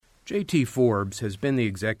J.T. Forbes has been the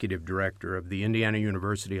executive director of the Indiana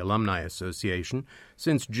University Alumni Association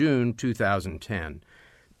since June 2010.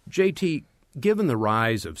 J.T., given the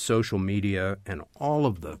rise of social media and all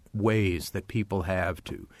of the ways that people have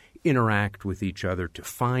to interact with each other, to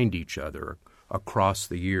find each other across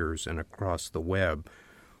the years and across the web,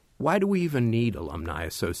 why do we even need alumni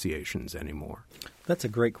associations anymore? That's a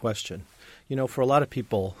great question. You know, for a lot of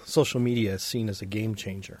people, social media is seen as a game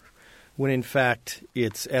changer, when in fact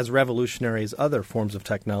it's as revolutionary as other forms of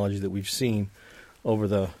technology that we've seen over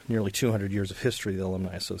the nearly 200 years of history of the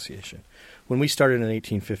Alumni Association. When we started in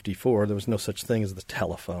 1854, there was no such thing as the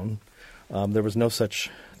telephone. There was no such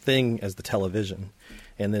thing as the television.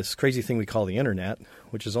 And this crazy thing we call the Internet,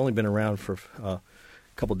 which has only been around for a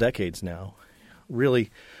couple decades now,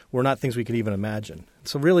 really were not things we could even imagine.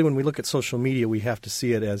 So really when we look at social media, we have to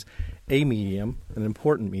see it as a medium, an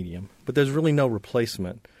important medium, but there's really no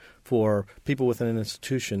replacement for people within an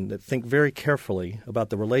institution that think very carefully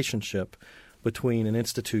about the relationship between an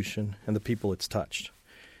institution and the people it's touched.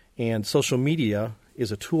 And social media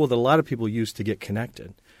is a tool that a lot of people use to get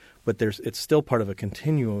connected, but it's still part of a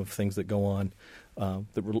continuum of things that go on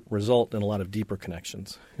that result in a lot of deeper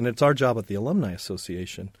connections. And it's our job at the Alumni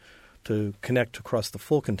Association to connect across the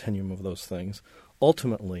full continuum of those things,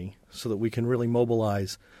 ultimately so that we can really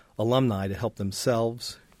mobilize alumni to help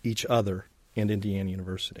themselves, each other, and Indiana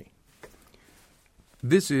University.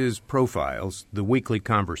 This is Profiles, the weekly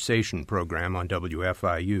conversation program on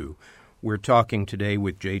WFIU. We're talking today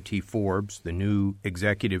with J.T. Forbes, the new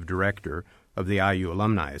executive director of the IU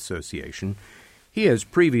Alumni Association. He has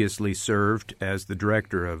previously served as the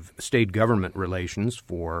director of state government relations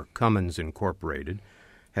for Cummins Incorporated,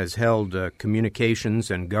 has held communications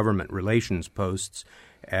and government relations posts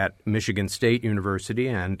at Michigan State University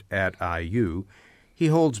and at IU. He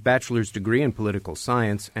holds a bachelor's degree in political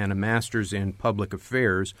science and a master's in public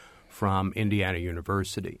affairs from Indiana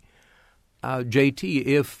University. J.T.,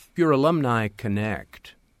 if your alumni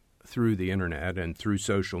connect through the Internet and through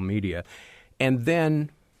social media, and then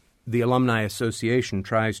the Alumni Association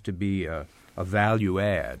tries to be a value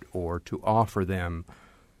add or to offer them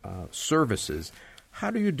services, how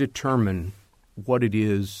do you determine what it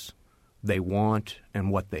is they want and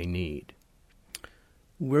what they need?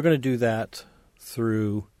 We're going to do that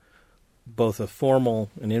through both a formal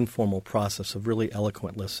and informal process of really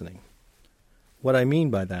eloquent listening. What I mean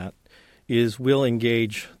by that is we'll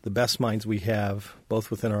engage the best minds we have, both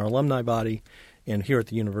within our alumni body and here at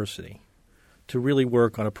the university, to really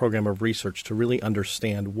work on a program of research to really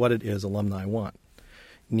understand what it is alumni want,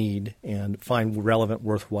 need, and find relevant,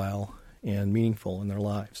 worthwhile, and meaningful in their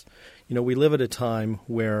lives. You know, we live at a time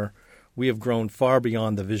where we have grown far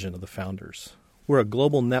beyond the vision of the founders. We're a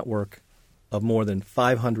global network of more than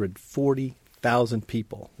 540,000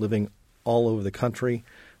 people living all over the country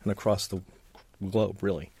and across the globe,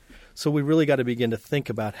 really. So we really got to begin to think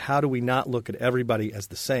about how do we not look at everybody as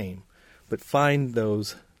the same, but find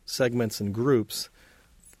those segments and groups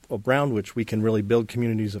around which we can really build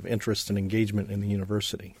communities of interest and engagement in the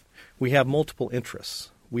university. We have multiple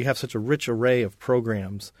interests. We have such a rich array of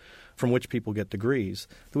programs from which people get degrees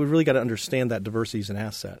that we've really got to understand that diversity is an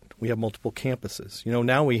asset. We have multiple campuses. You know,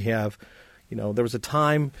 now we have, there was a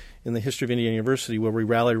time in the history of Indiana University where we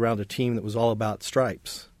rallied around a team that was all about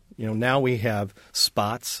stripes. Now we have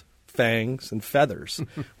spots, fangs, and feathers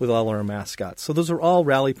with all our mascots. So those are all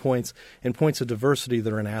rally points and points of diversity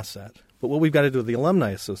that are an asset. But what we've got to do with the Alumni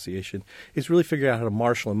Association is really figure out how to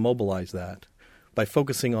marshal and mobilize that by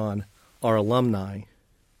focusing on our alumni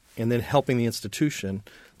and then helping the institution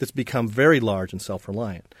that's become very large and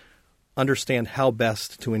self-reliant understand how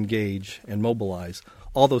best to engage and mobilize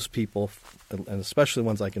all those people, and especially the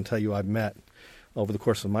ones I can tell you I've met over the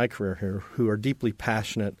course of my career here, who are deeply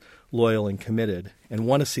passionate, loyal, and committed and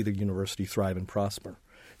want to see the university thrive and prosper.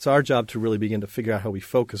 It's our job to really begin to figure out how we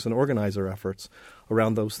focus and organize our efforts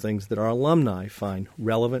around those things that our alumni find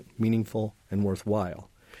relevant, meaningful, and worthwhile,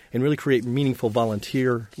 and really create meaningful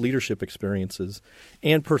volunteer leadership experiences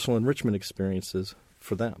and personal enrichment experiences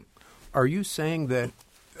for them. Are you saying that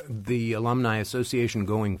the Alumni Association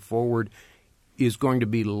going forward is going to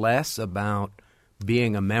be less about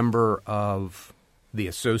being a member of the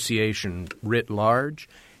association writ large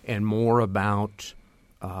and more about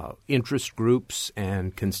interest groups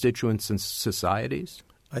and constituents and societies?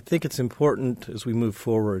 I think it's important as we move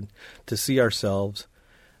forward to see ourselves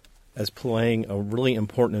as playing a really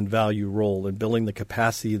important and value role in building the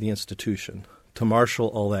capacity of the institution to marshal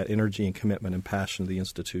all that energy and commitment and passion of the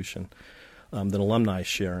institution that alumni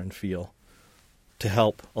share and feel, to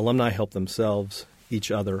help alumni help themselves,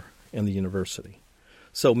 each other, and the university.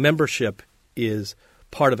 So membership is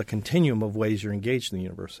part of a continuum of ways you're engaged in the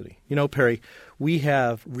university. You know, Perry, we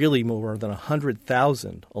have really more than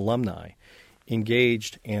 100,000 alumni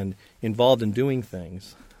engaged and involved in doing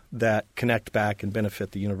things that connect back and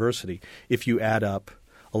benefit the university. If you add up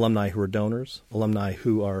alumni who are donors, alumni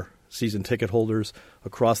who are season ticket holders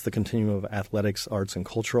across the continuum of athletics, arts, and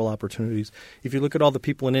cultural opportunities. If you look at all the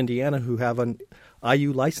people in Indiana who have an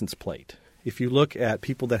IU license plate, if you look at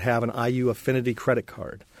people that have an IU affinity credit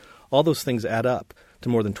card, all those things add up to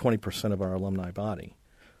more than 20% of our alumni body.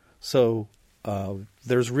 So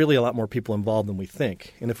there's really a lot more people involved than we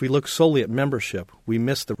think. And if we look solely at membership, we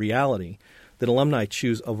miss the reality that alumni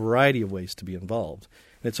choose a variety of ways to be involved.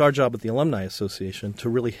 And it's our job at the Alumni Association to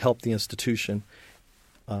really help the institution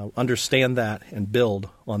understand that and build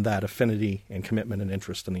on that affinity and commitment and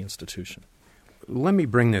interest in the institution. Let me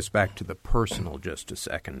bring this back to the personal just a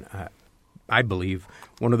second. I believe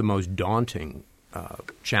one of the most daunting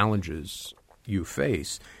challenges you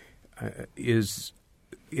face is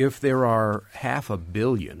if there are 500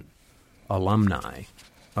 million alumni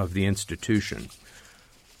of the institution,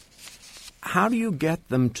 how do you get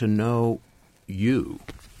them to know you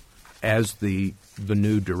as the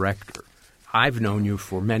new director? I've known you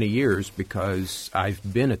for many years because I've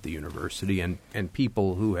been at the university and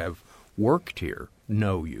people who have worked here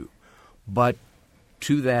know you. But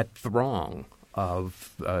to that throng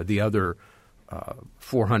of the other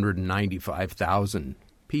 495,000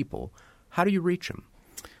 people, how do you reach them?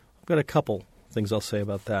 I've got a couple things I'll say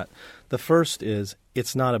about that. The first is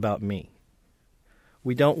it's not about me.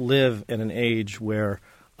 We don't live in an age where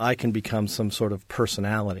I can become some sort of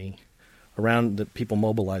personality around that people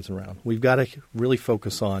mobilize around. We've got to really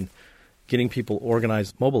focus on getting people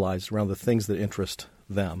organized, mobilized around the things that interest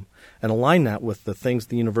them, and align that with the things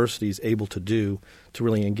the university is able to do to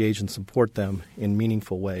really engage and support them in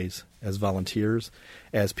meaningful ways as volunteers,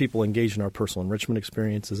 as people engage in our personal enrichment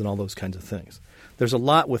experiences and all those kinds of things. There's a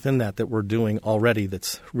lot within that we're doing already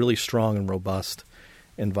that's really strong and robust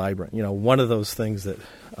and vibrant. You know, one of those things that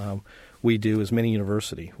we do is Mini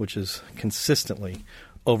University, which is consistently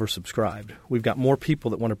oversubscribed. We've got more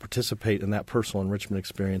people that want to participate in that personal enrichment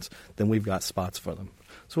experience than we've got spots for them.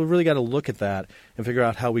 So we've really got to look at that and figure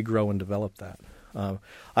out how we grow and develop that.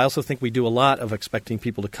 I also think we do a lot of expecting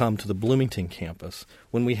people to come to the Bloomington campus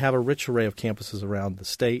when we have a rich array of campuses around the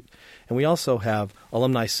state, and we also have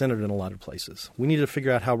alumni centered in a lot of places. We need to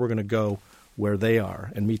figure out how we're going to go where they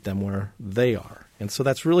are and meet them where they are. And so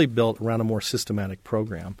that's really built around a more systematic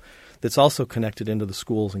program that's also connected into the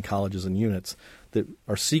schools and colleges and units that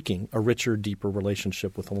are seeking a richer, deeper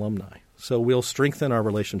relationship with alumni. So we'll strengthen our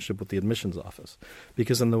relationship with the admissions office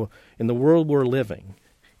because in the world we're living,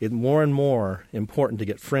 it's more and more important to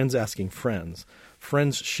get friends asking friends,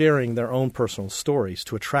 friends sharing their own personal stories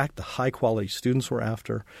to attract the high-quality students we're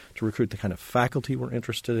after, to recruit the kind of faculty we're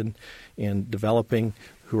interested in developing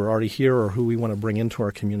who are already here or who we want to bring into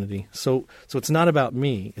our community. So it's not about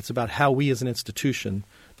me. It's about how we as an institution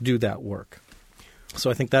do that work. So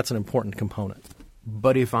I think that's an important component.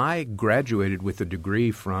 But if I graduated with a degree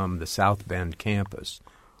from the South Bend campus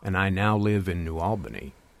and I now live in New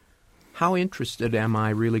Albany, how interested am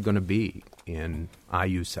I really going to be in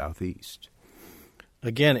IU Southeast?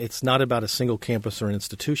 Again, it's not about a single campus or an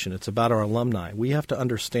institution. It's about our alumni. We have to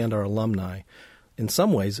understand our alumni in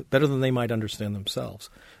some ways better than they might understand themselves.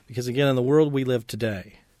 Because, again, in the world we live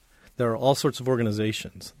today, there are all sorts of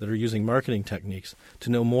organizations that are using marketing techniques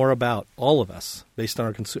to know more about all of us based on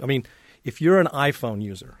our consumer. I mean, if you're an iPhone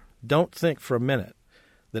user, don't think for a minute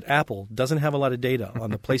that Apple doesn't have a lot of data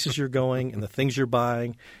on the places you're going and the things you're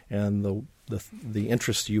buying and the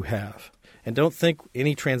interests you have. And don't think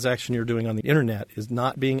any transaction you're doing on the Internet is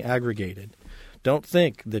not being aggregated. Don't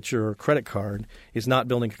think that your credit card is not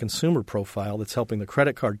building a consumer profile that's helping the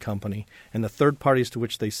credit card company and the third parties to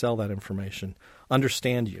which they sell that information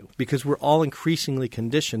understand you. Because we're all increasingly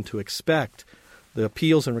conditioned to expect the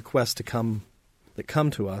appeals and requests that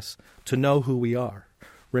come to us to know who we are.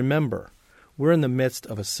 Remember, we're in the midst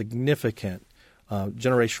of a significant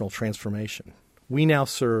generational transformation. We now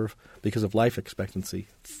serve, because of life expectancy,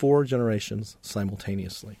 4 generations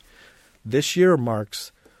simultaneously. This year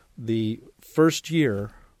marks the first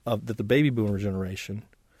year that the baby boomer generation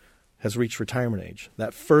has reached retirement age.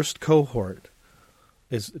 That first cohort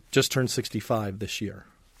is just turned 65 this year.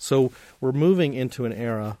 So we're moving into an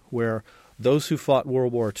era where those who fought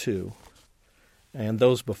World War II and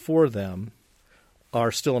those before them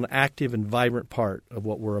are still an active and vibrant part of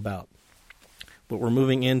what we're about. But we're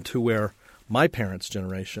moving into where my parents'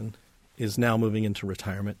 generation is now moving into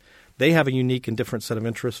retirement. They have a unique and different set of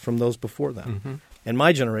interests from those before them. And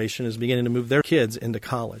my generation is beginning to move their kids into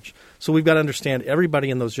college. So we've got to understand everybody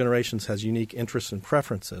in those generations has unique interests and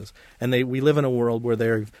preferences, and we live in a world where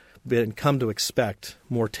they've come to expect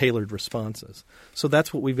more tailored responses. So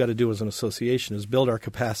that's what we've got to do as an association, is build our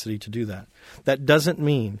capacity to do that. That doesn't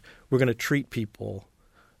mean we're going to treat people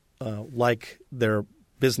like they're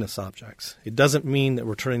business objects. It doesn't mean that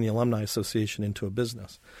we're turning the Alumni Association into a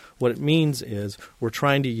business. What it means is we're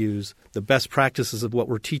trying to use the best practices of what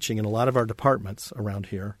we're teaching in a lot of our departments around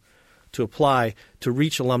here to apply to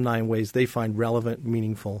reach alumni in ways they find relevant,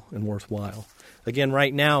 meaningful, and worthwhile. Again,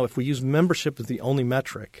 right now, if we use membership as the only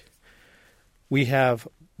metric, we have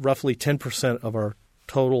roughly 10% of our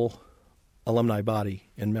total alumni body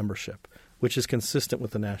in membership, which is consistent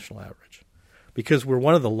with the national average. Because we're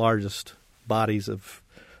one of the largest bodies of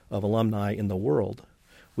alumni in the world,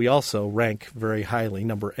 we also rank very highly,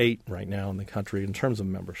 number 8 right now in the country in terms of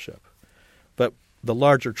membership. But the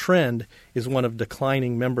larger trend is one of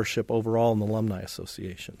declining membership overall in the alumni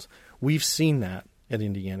associations. We've seen that at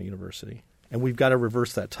Indiana University, and we've got to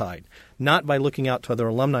reverse that tide, not by looking out to other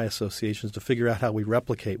alumni associations to figure out how we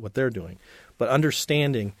replicate what they're doing, but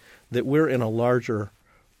understanding that we're in a larger,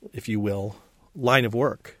 if you will, line of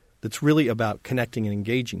work that's really about connecting and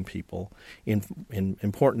engaging people in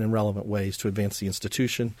important and relevant ways to advance the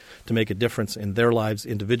institution, to make a difference in their lives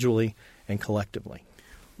individually and collectively.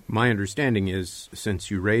 My understanding is,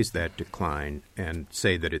 since you raise that decline and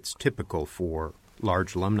say that it's typical for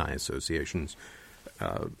large alumni associations,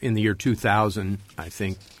 in the year 2000, I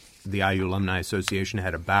think the IU Alumni Association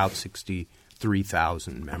had about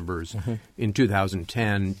 63,000 members. Mm-hmm. In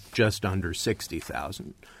 2010, just under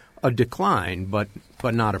 60,000. A decline, but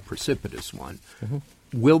not a precipitous one.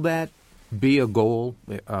 Mm-hmm. Will that be a goal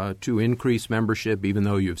to increase membership, even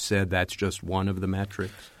though you've said that's just one of the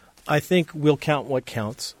metrics? I think we'll count what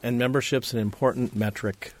counts, and membership's an important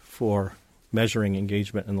metric for measuring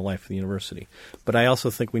engagement in the life of the university. But I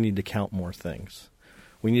also think we need to count more things.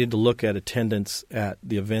 We need to look at attendance at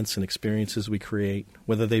the events and experiences we create,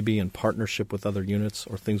 whether they be in partnership with other units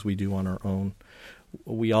or things we do on our own.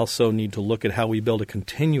 We also need to look at how we build a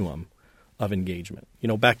continuum of engagement.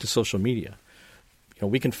 Back to social media.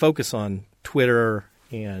 We can focus on Twitter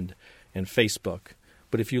and Facebook,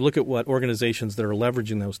 but if you look at what organizations that are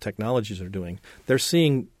leveraging those technologies are doing, they're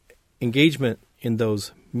seeing engagement in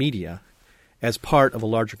those media as part of a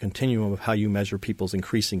larger continuum of how you measure people's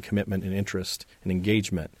increasing commitment and interest and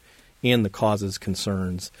engagement in the causes,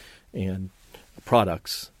 concerns, and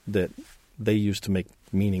products that they use to make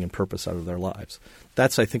meaning and purpose out of their lives.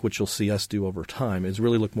 That's, I think, what you'll see us do over time, is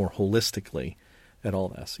really look more holistically at all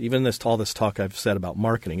this. Even all this talk I've said about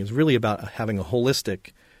marketing is really about having a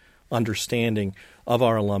holistic understanding of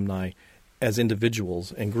our alumni as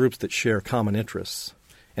individuals and groups that share common interests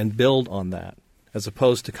and build on that, as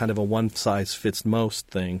opposed to kind of a one-size-fits-most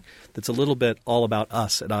thing that's a little bit all about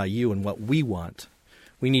us at IU and what we want.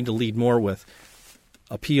 We need to lead more with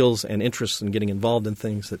appeals and interests in getting involved in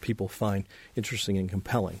things that people find interesting and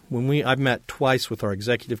compelling. I've met twice with our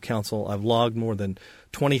executive council. I've logged more than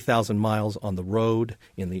 20,000 miles on the road,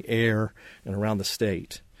 in the air, and around the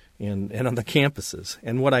state, and on the campuses.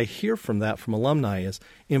 And what I hear from alumni is,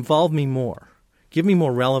 involve me more. Give me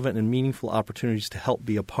more relevant and meaningful opportunities to help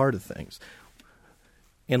be a part of things.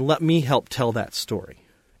 And let me help tell that story.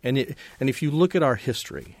 And if you look at our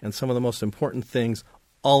history and some of the most important things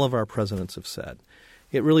all of our presidents have said,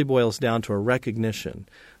 it really boils down to a recognition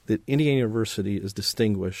that Indiana University is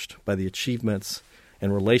distinguished by the achievements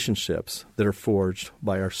and relationships that are forged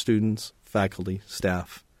by our students, faculty,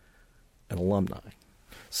 staff, and alumni.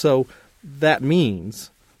 So that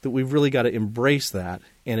means that we've really got to embrace that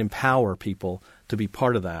and empower people to be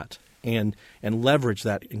part of that and leverage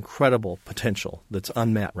that incredible potential that's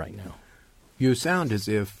unmet right now. You sound as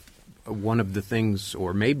if one of the things,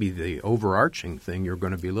 or maybe the overarching thing you're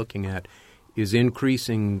going to be looking at, is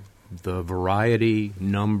increasing the variety,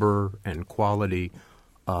 number, and quality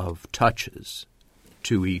of touches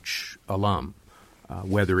to each alum,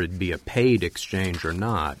 whether it be a paid exchange or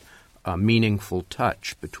not, a meaningful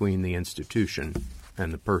touch between the institution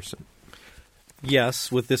and the person.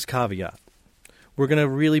 Yes, with this caveat. We're going to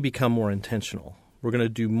really become more intentional. We're going to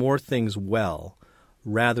do more things well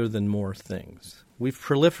rather than more things. We've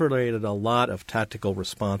proliferated a lot of tactical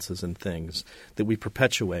responses and things that we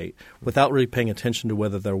perpetuate without really paying attention to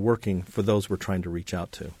whether they're working for those we're trying to reach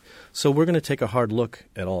out to. So we're going to take a hard look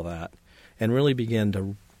at all that and really begin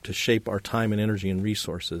to shape our time and energy and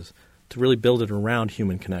resources to really build it around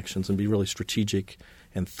human connections and be really strategic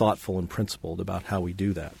and thoughtful and principled about how we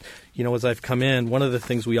do that. As I've come in, one of the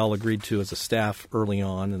things we all agreed to as a staff early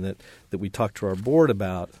on and that we talked to our board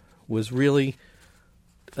about was really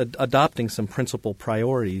adopting some principal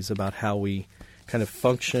priorities about how we kind of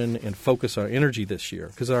function and focus our energy this year.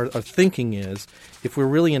 Because our thinking is, if we're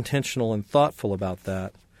really intentional and thoughtful about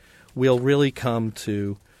that, we'll really come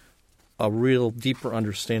to a real deeper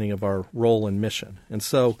understanding of our role and mission. And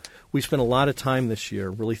so we spent a lot of time this year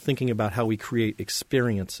really thinking about how we create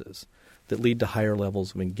experiences that lead to higher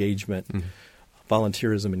levels of engagement,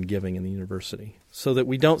 volunteerism, and giving in the university, so that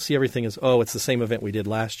we don't see everything as, oh, it's the same event we did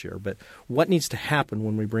last year, but what needs to happen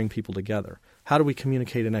when we bring people together? How do we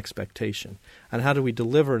communicate an expectation? And how do we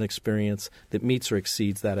deliver an experience that meets or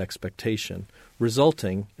exceeds that expectation,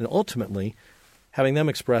 resulting in ultimately having them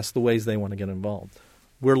express the ways they want to get involved?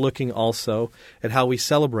 We're looking also at how we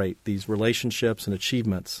celebrate these relationships and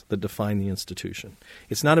achievements that define the institution.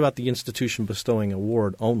 It's not about the institution bestowing an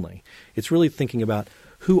award only. It's really thinking about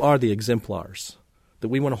who are the exemplars that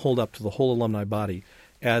we want to hold up to the whole alumni body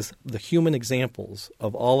as the human examples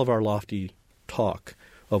of all of our lofty talk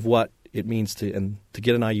of what it means to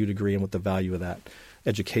get an IU degree and what the value of that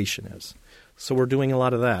education is. So we're doing a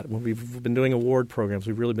lot of that. When we've been doing award programs,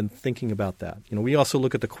 we've really been thinking about that. We also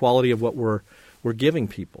look at the quality of what we're giving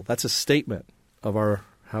people. That's a statement of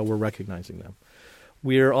how we're recognizing them.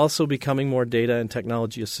 We are also becoming more data and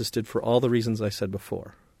technology assisted for all the reasons I said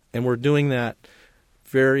before. And we're doing that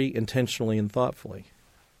very intentionally and thoughtfully.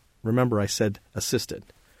 Remember, I said assisted,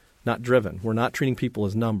 not driven. We're not treating people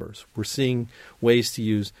as numbers. We're seeing ways to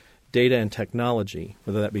use data and technology,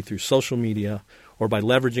 whether that be through social media or by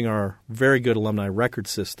leveraging our very good alumni record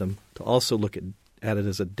system to also look at it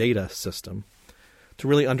as a data system, to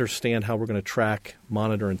really understand how we're going to track,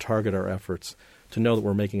 monitor, and target our efforts to know that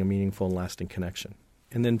we're making a meaningful and lasting connection.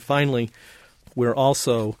 And then finally, we're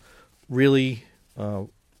also really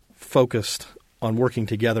focused on working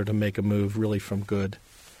together to make a move really from good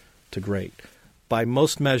to great. By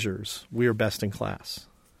most measures, we are best in class.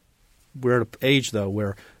 We're at an age, though,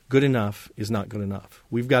 where good enough is not good enough.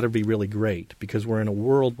 We've got to be really great because we're in a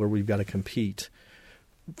world where we've got to compete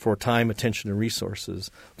for time, attention, and resources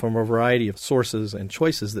from a variety of sources and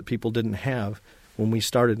choices that people didn't have when we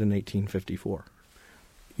started in 1854.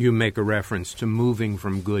 You make a reference to moving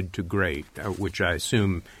from good to great, which I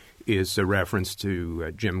assume is a reference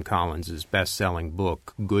to Jim Collins' best-selling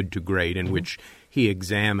book, Good to Great, in which he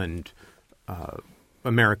examined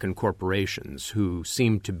American corporations who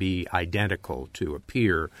seemed to be identical to a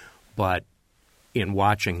peer, but in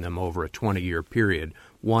watching them over a 20-year period,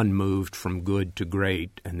 one moved from good to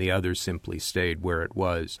great and the other simply stayed where it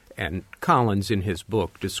was. And Collins, in his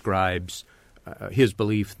book, describes his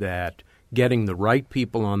belief that getting the right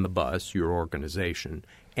people on the bus, your organization,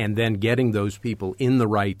 and then getting those people in the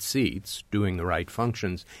right seats, doing the right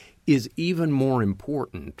functions, is even more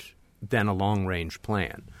important than a long-range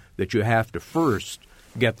plan, that you have to first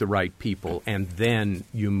get the right people and then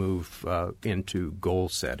you move into goal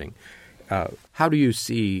setting. How do you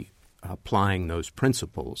see applying those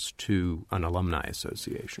principles to an alumni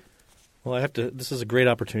association? Well, this is a great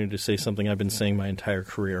opportunity to say something I've been saying my entire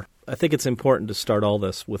career. I think it's important to start all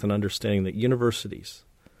this with an understanding that universities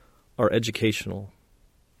are educational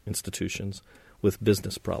institutions with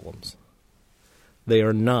business problems. They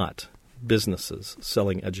are not businesses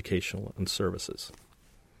selling educational and services.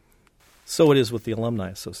 So it is with the Alumni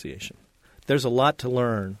Association. There's a lot to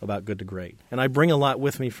learn about Good to Great, and I bring a lot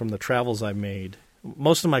with me from the travels I've made.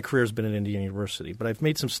 Most of my career has been at Indiana University, but I've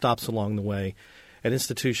made some stops along the way at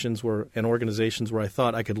institutions and organizations where I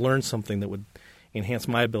thought I could learn something that would enhance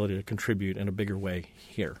my ability to contribute in a bigger way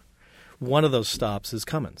here. One of those stops is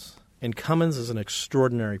Cummins, and Cummins is an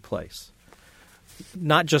extraordinary place,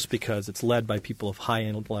 not just because it's led by people of high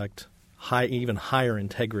intellect, even higher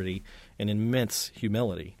integrity, and immense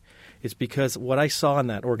humility. It's because what I saw in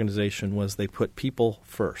that organization was they put people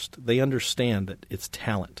first. They understand that it's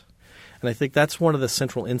talent. And I think that's one of the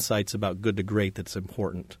central insights about Good to Great that's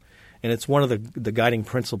important. And it's one of the guiding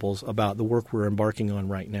principles about the work we're embarking on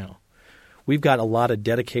right now. We've got a lot of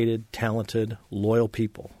dedicated, talented, loyal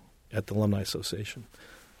people at the Alumni Association.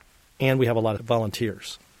 And we have a lot of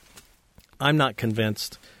volunteers. I'm not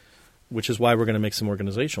convinced, which is why we're going to make some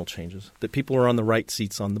organizational changes, that people are on the right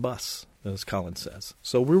seats on the bus, as Collins says.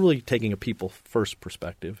 So we're really taking a people-first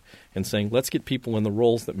perspective and saying, let's get people in the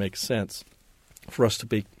roles that make sense for us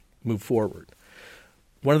to move forward.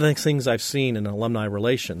 One of the things I've seen in alumni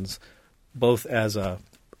relations, both as a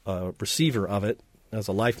receiver of it, as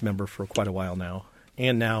a life member for quite a while now,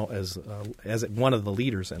 and now as one of the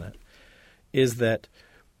leaders in it, is that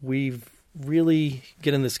we've really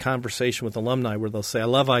get in this conversation with alumni where they'll say, I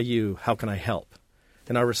love IU, how can I help?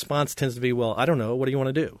 And our response tends to be, well, I don't know, what do you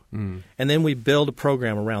want to do? And then we build a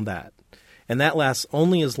program around that. And that lasts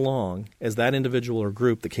only as long as that individual or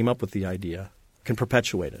group that came up with the idea can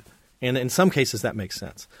perpetuate it. And in some cases that makes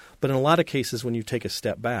sense. But in a lot of cases when you take a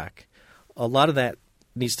step back, a lot of that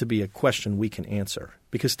needs to be a question we can answer.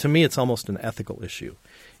 Because to me it's almost an ethical issue.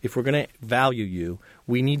 If we're going to value you,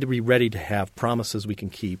 we need to be ready to have promises we can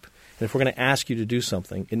keep. And if we're going to ask you to do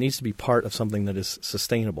something, it needs to be part of something that is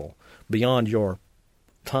sustainable beyond your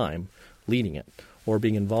time leading it or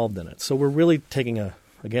being involved in it. So we're really taking,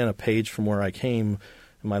 a page from where I came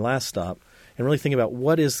in my last stop and really thinking about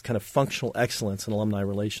what is kind of functional excellence in alumni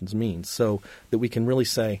relations means, so that we can really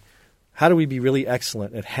say, how do we be really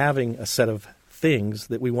excellent at having a set of things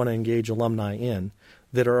that we want to engage alumni in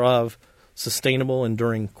that are of sustainable,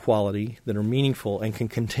 enduring quality, that are meaningful and can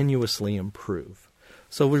continuously improve.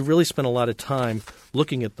 So we really spent a lot of time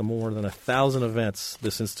looking at the more than 1,000 events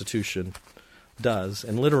this institution does,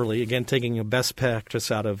 and literally, again, taking a best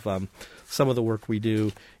practice out of some of the work we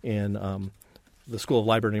do in the School of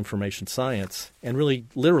Library and Information Science, and really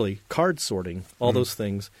literally card sorting all those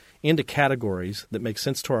things into categories that make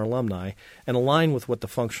sense to our alumni and align with what the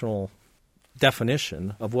functional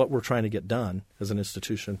definition of what we're trying to get done as an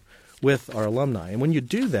institution with our alumni. And when you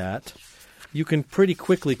do that, you can pretty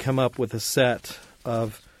quickly come up with a set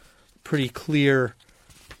of pretty clear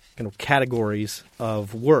kind of categories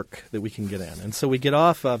of work that we can get in. And so we get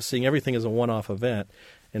off of seeing everything as a one-off event,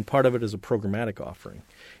 and part of it is a programmatic offering.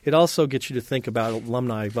 It also gets you to think about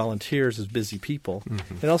alumni volunteers as busy people.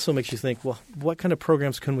 It also makes you think, well, what kind of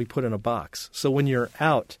programs can we put in a box? So when you're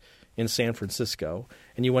out in San Francisco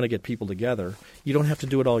and you want to get people together, you don't have to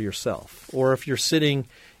do it all yourself. Or if you're sitting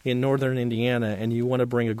in northern Indiana and you want to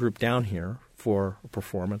bring a group down here for a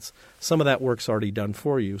performance, some of that work's already done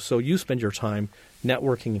for you. So you spend your time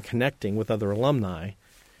networking and connecting with other alumni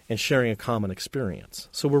and sharing a common experience.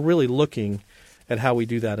 So we're really looking at how we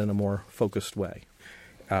do that in a more focused way.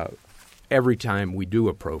 Every time we do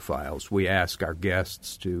a Profiles, we ask our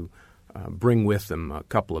guests to bring with them a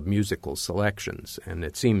couple of musical selections, and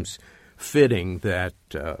it seems fitting that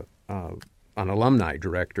an alumni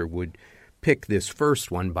director would pick this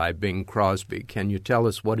first one by Bing Crosby. Can you tell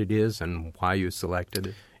us what it is and why you selected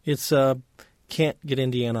it? It's Can't Get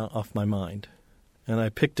Indiana Off My Mind. And I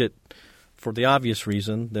picked it for the obvious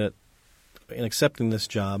reason that in accepting this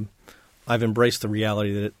job, I've embraced the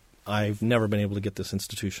reality that I've never been able to get this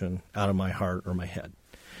institution out of my heart or my head.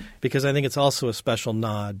 Because I think it's also a special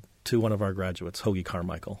nod to one of our graduates, Hoagie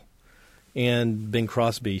Carmichael. And Bing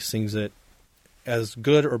Crosby sings it as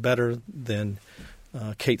good or better than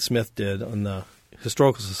Kate Smith did on the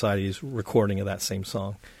Historical Society's recording of that same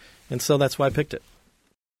song. And so that's why I picked it.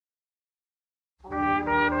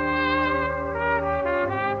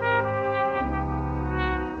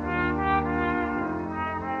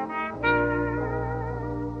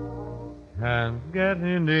 Can't get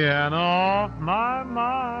Indiana off my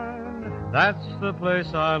mind. That's the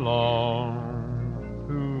place I long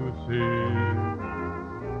to see.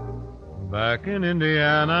 Back in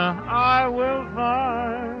Indiana I will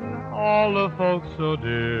find all the folks so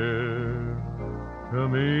dear to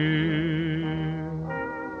me.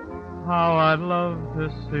 How I'd love to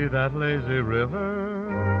see that lazy river,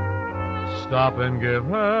 stop and give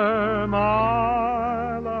her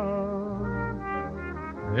my love.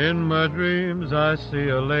 In my dreams I see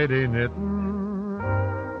a lady knitting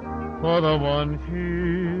for the one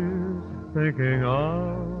she's thinking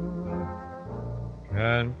of.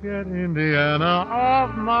 Can't get Indiana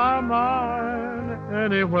off my mind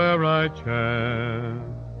anywhere I chance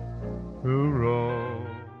to roam.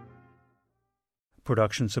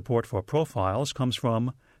 Production support for Profiles comes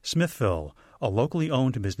from Smithville, a locally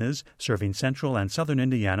owned business serving central and southern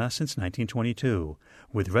Indiana since 1922,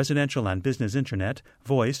 with residential and business internet,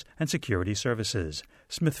 voice, and security services.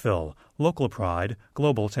 Smithville, local pride,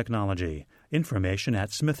 global technology. Information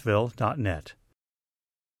at smithville.net.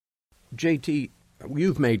 JT,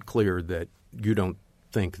 you've made clear that you don't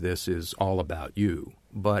think this is all about you,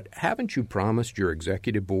 but haven't you promised your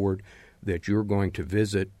executive board that you're going to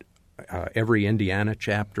visit every Indiana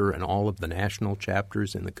chapter and all of the national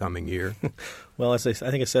chapters in the coming year? Well, as I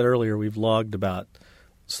think I said earlier, we've logged about,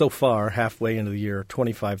 so far, halfway into the year,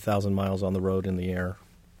 25,000 miles on the road in the air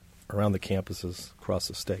around the campuses across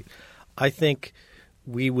the state. I think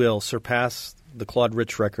we will surpass the Claude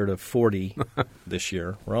Rich record of 40 this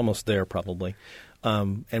year. We're almost there probably.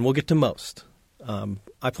 And we'll get to most.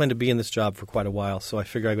 I plan to be in this job for quite a while, so I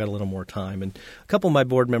figure I've got a little more time. And a couple of my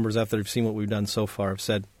board members, after they've seen what we've done so far, have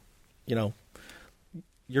said, you know,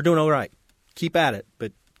 you're doing all right. Keep at it,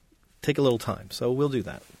 but take a little time. So we'll do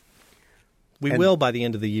that. We will, by the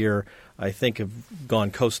end of the year, I think, have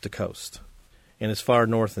gone coast to coast and as far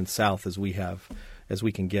north and south as we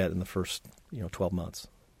can get in the first 12 months.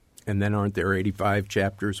 And then aren't there 85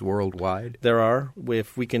 chapters worldwide? There are.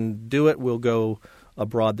 If we can do it, we'll go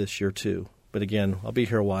abroad this year too. But again, I'll be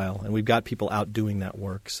here a while, and we've got people out doing that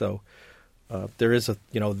work. So there is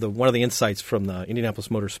one of the insights from the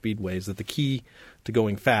Indianapolis Motor Speedway is that the key to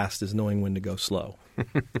going fast is knowing when to go slow.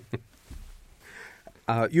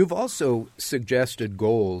 You've also suggested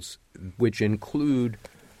goals which include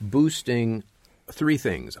boosting three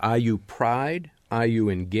things: IU pride, IU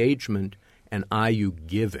engagement, and IU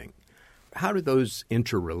giving. How do those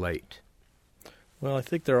interrelate? Well, I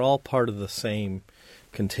think they're all part of the same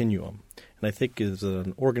continuum. And I think as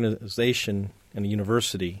an organization and a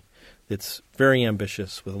university that's very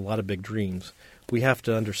ambitious with a lot of big dreams, we have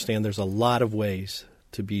to understand there's a lot of ways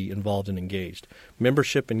to be involved and engaged.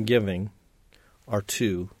 Membership and giving are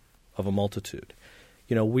two of a multitude.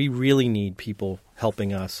 We really need people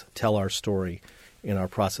helping us tell our story in our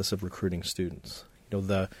process of recruiting students.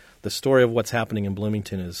 The story of what's happening in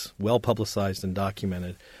Bloomington is well publicized and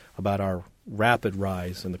documented about our rapid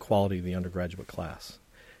rise in the quality of the undergraduate class.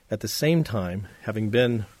 At the same time, having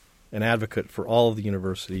been an advocate for all of the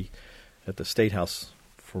university at the State House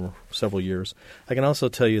for several years, I can also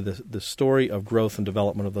tell you the story of growth and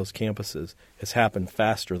development of those campuses has happened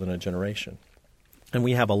faster than a generation. And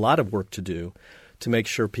we have a lot of work to do to make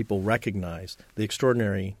sure people recognize the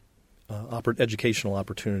extraordinary educational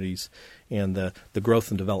opportunities and the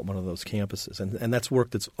growth and development of those campuses. And that's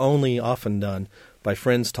work that's only often done by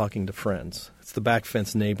friends talking to friends. It's the back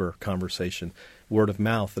fence neighbor conversation, word of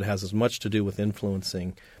mouth, that has as much to do with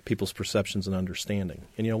influencing people's perceptions and understanding.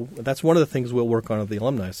 And, that's one of the things we'll work on at the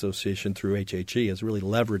Alumni Association through HHE is really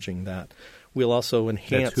leveraging that. We'll also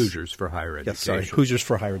enhance... That's Hoosiers for Higher Education. Yes, sorry, Hoosiers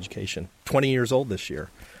for Higher Education. 20 years old this year.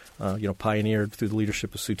 Pioneered through the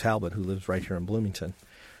leadership of Sue Talbot, who lives right here in Bloomington.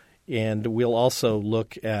 And we'll also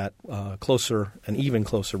look at an even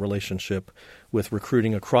closer relationship with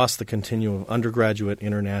recruiting across the continuum of undergraduate,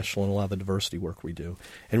 international, and a lot of the diversity work we do,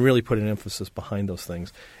 and really put an emphasis behind those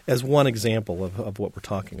things as one example of what we're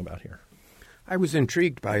talking about here. I was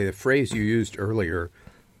intrigued by the phrase you used earlier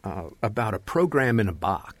about a program in a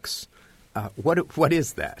box. What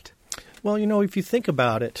is that? Well, if you think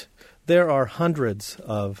about it, there are hundreds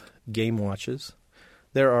of game watches.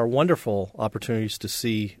 There are wonderful opportunities to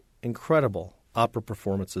see incredible opera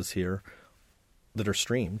performances here that are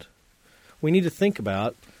streamed. We need to think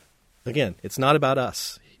about, again, it's not about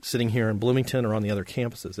us sitting here in Bloomington or on the other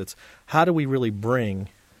campuses. It's how do we really bring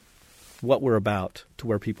what we're about to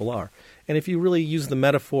where people are. And if you really use the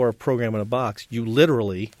metaphor of program in a box, you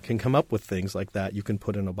literally can come up with things like that you can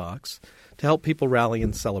put in a box to help people rally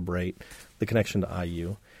and celebrate the connection to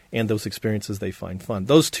IU and those experiences they find fun.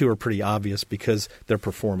 Those two are pretty obvious because they're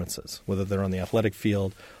performances, whether they're on the athletic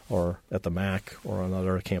field or at the MAC or on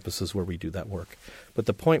other campuses where we do that work. But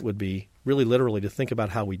the point would be really literally to think about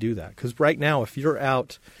how we do that. Because right now, if you're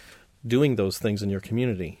out doing those things in your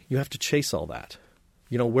community, you have to chase all that.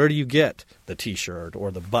 Where do you get the T-shirt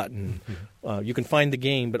or the button? Mm-hmm. You can find the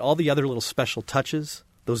game, but all the other little special touches,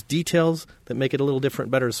 those details that make it a little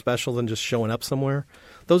different, better, special than just showing up somewhere,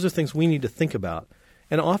 those are things we need to think about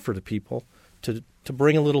and offer to people to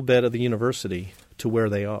bring a little bit of the university to where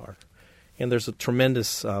they are. And there's a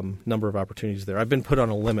tremendous number of opportunities there. I've been put on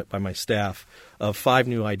a limit by my staff of 5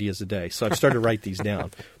 new ideas a day, so I've started to write these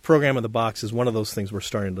down. Program in the Box is one of those things we're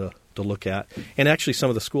starting to look at. And actually some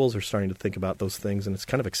of the schools are starting to think about those things, and it's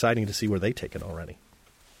kind of exciting to see where they take it already.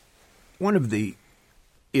 One of the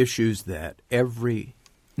issues that every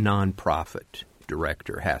nonprofit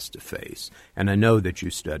director has to face, and I know that you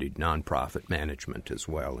studied nonprofit management as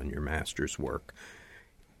well in your master's work,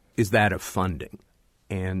 is that of funding.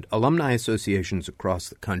 And alumni associations across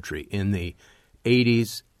the country in the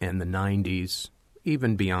 80s and the 90s,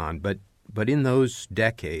 even beyond, but in those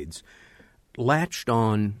decades, latched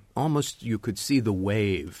on almost, you could see the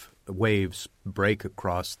waves break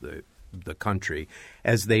across the country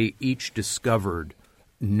as they each discovered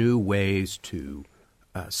new ways to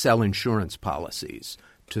sell insurance policies,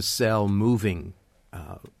 to sell moving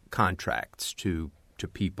contracts to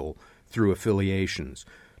people through affiliations,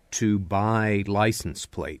 to buy license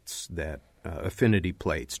plates, affinity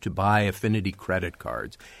plates, to buy affinity credit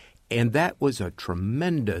cards. And that was a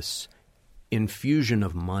tremendous infusion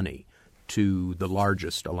of money to the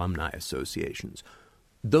largest alumni associations.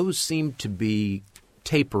 Those seem to be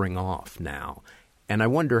tapering off now. And I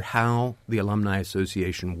wonder how the Alumni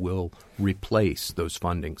Association will replace those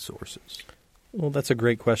funding sources. Well, that's a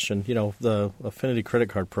great question. The affinity credit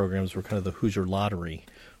card programs were kind of the Hoosier lottery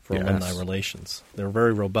for alumni relations. They're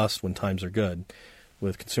very robust when times are good.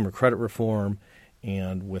 With consumer credit reform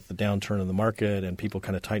and with the downturn in the market and people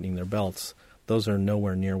kind of tightening their belts, those are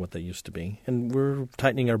nowhere near what they used to be. And we're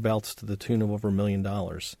tightening our belts to the tune of over $1 million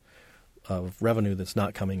of revenue that's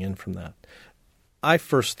not coming in from that. I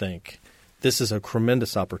first think this is a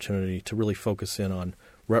tremendous opportunity to really focus in on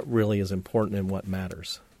what really is important and what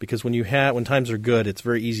matters. Because when times are good, it's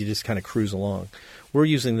very easy to just kind of cruise along. We're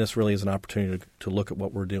using this really as an opportunity to look at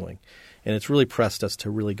what we're doing. And it's really pressed us to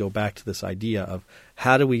really go back to this idea of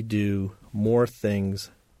how do we do more things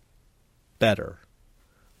better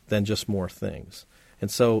than just more things. And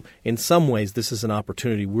so in some ways, this is an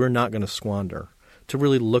opportunity we're not going to squander to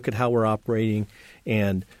really look at how we're operating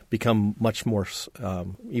and become much more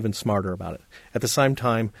even smarter about it. At the same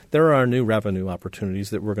time, there are new revenue opportunities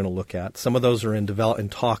that we're going to look at. Some of those are in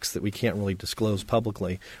talks that we can't really disclose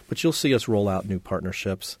publicly, but you'll see us roll out new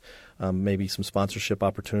partnerships, maybe some sponsorship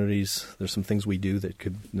opportunities. There's some things we do that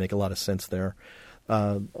could make a lot of sense there.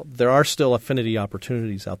 There are still affinity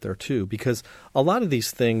opportunities out there too, because a lot of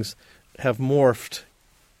these things have morphed,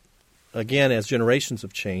 again, as generations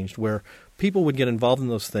have changed, where people would get involved in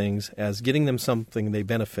those things as getting them something they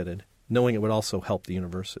benefited, knowing it would also help the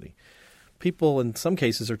university. People, in some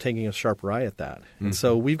cases, are taking a sharper eye at that. Mm-hmm. And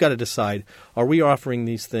so we've got to decide, are we offering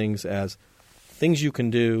these things as things you can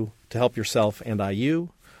do to help yourself and IU,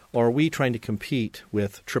 or are we trying to compete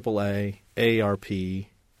with AAA, AARP,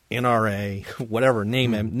 NRA, whatever,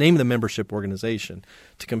 name the membership organization,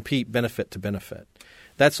 to compete benefit to benefit?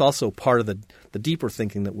 That's also part of the deeper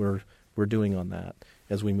thinking that we're doing on that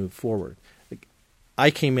as we move forward. I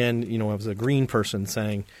came in, as a green person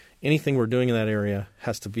saying anything we're doing in that area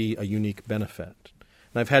has to be a unique benefit.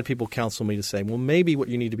 And I've had people counsel me to say, well, maybe what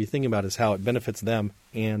you need to be thinking about is how it benefits them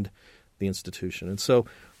and the institution. And so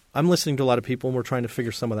I'm listening to a lot of people, and we're trying to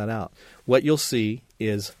figure some of that out. What you'll see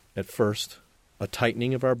is, at first, a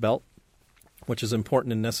tightening of our belt, which is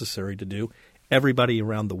important and necessary to do. Everybody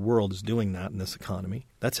around the world is doing that in this economy.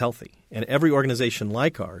 That's healthy. And every organization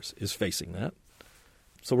like ours is facing that.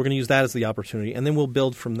 So we're going to use that as the opportunity, and then we'll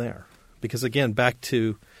build from there. Because, again, back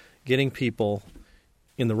to getting people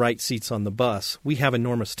in the right seats on the bus, we have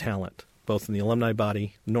enormous talent, both in the alumni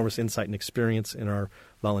body, enormous insight and experience in our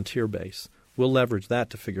volunteer base. We'll leverage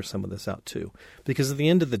that to figure some of this out too. Because at the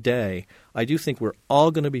end of the day, I do think we're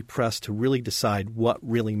all going to be pressed to really decide what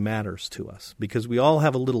really matters to us. Because we all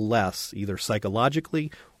have a little less, either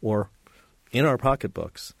psychologically or in our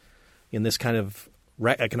pocketbooks, in this kind of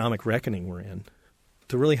economic reckoning we're in,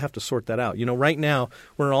 to really have to sort that out. Right now,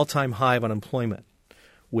 we're at an all-time high of unemployment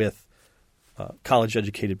with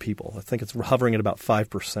college-educated people. I think it's hovering at about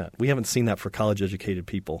 5%. We haven't seen that for college-educated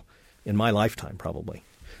people in my lifetime, probably.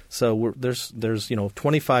 So there's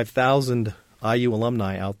 25,000 IU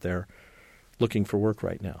alumni out there looking for work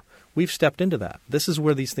right now. We've stepped into that. This is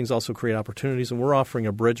where these things also create opportunities, and we're offering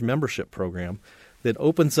a bridge membership program that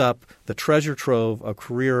opens up the treasure trove of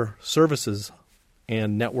career services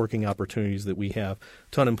and networking opportunities that we have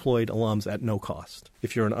to unemployed alums at no cost.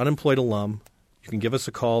 If you're an unemployed alum, you can give us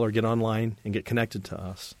a call or get online and get connected to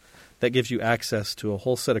us. That gives you access to a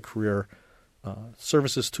whole set of career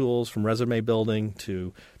services tools, from resume building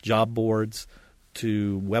to job boards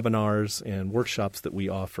to webinars and workshops that we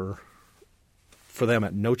offer for them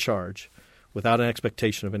at no charge without an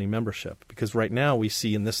expectation of any membership. Because right now we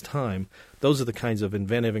see in this time, those are the kinds of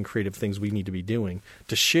inventive and creative things we need to be doing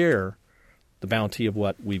to share the bounty of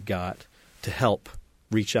what we've got to help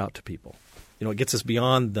reach out to people. It gets us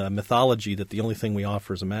beyond the mythology that the only thing we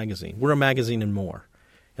offer is a magazine. We're a magazine and more.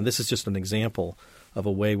 And this is just an example of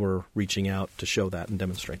a way we're reaching out to show that and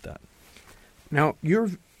demonstrate that. Now, your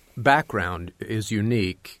background is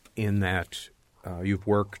unique in that you've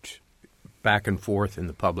worked back and forth in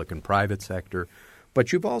the public and private sector,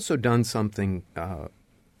 but you've also done something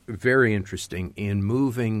very interesting in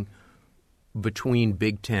moving between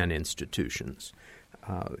Big Ten institutions.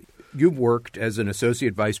 You've worked as an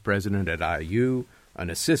associate vice president at IU, an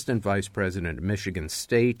assistant vice president at Michigan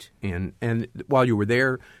State, and while you were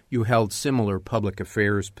there, you held similar public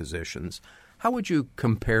affairs positions. How would you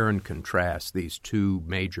compare and contrast these two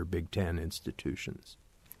major Big Ten institutions?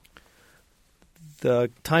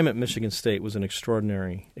 The time at Michigan State was an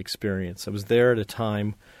extraordinary experience. I was there at a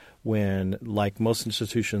time when, like most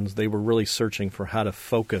institutions, they were really searching for how to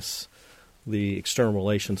focus the external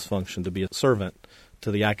relations function to be a servant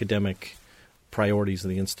to the academic priorities of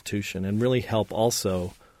the institution and really help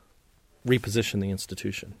also reposition the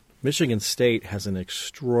institution. Michigan State has an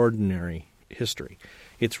extraordinary history.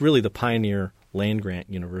 It's really the pioneer land-grant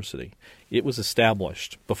university. It was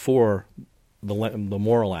established before the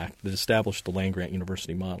Morrill Act that established the land-grant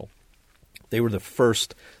university model. They were the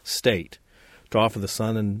first state to offer the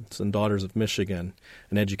sons and daughters of Michigan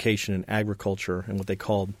an education in agriculture and what they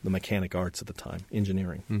called the mechanic arts at the time,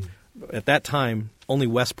 engineering. At that time, only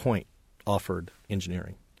West Point offered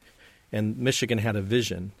engineering. And Michigan had a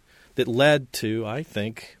vision that led to, I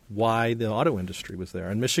think, why the auto industry was there.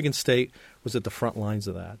 And Michigan State was at the front lines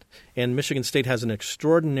of that. And Michigan State has an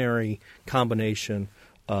extraordinary combination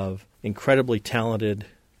of incredibly talented,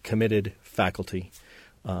 committed faculty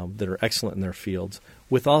that are excellent in their fields,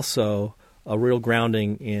 with also a real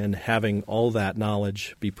grounding in having all that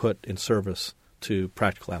knowledge be put in service to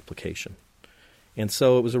practical application. And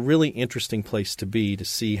so it was a really interesting place to be, to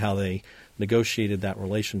see how they negotiated that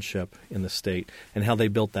relationship in the state and how they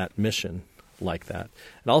built that mission like that.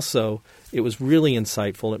 And also, it was really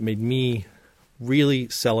insightful. It made me really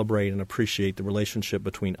celebrate and appreciate the relationship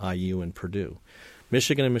between IU and Purdue.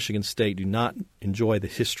 Michigan and Michigan State do not enjoy the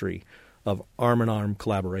history of arm-in-arm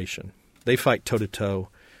collaboration. They fight toe-to-toe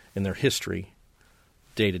in their history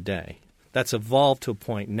day to day. That's evolved to a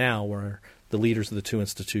point now where the leaders of the two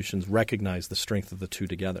institutions recognize the strength of the two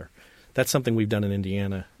together. That's something we've done in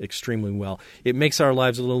Indiana extremely well. It makes our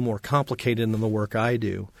lives a little more complicated than the work I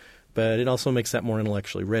do, but it also makes that more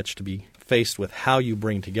intellectually rich to be faced with how you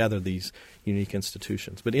bring together these unique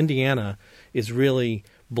institutions. But Indiana is really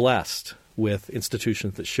blessed with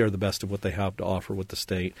institutions that share the best of what they have to offer with the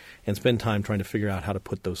state and spend time trying to figure out how to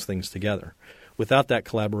put those things together. Without that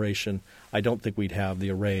collaboration, I don't think we'd have the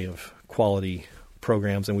array of quality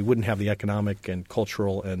programs, and we wouldn't have the economic and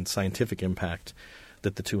cultural and scientific impact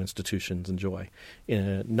that the two institutions enjoy.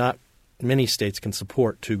 Not many states can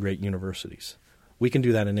support two great universities. We can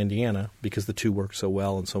do that in Indiana because the two work so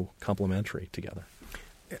well and so complementary together.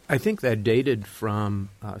 I think that dated from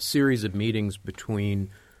a series of meetings between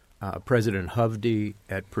President Hovde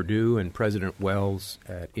at Purdue and President Wells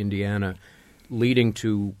at Indiana, leading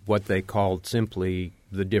to what they called simply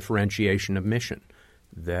the differentiation of mission,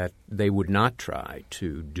 that they would not try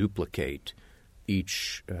to duplicate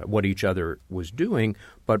what each other was doing,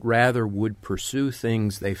 but rather would pursue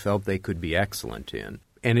things they felt they could be excellent in.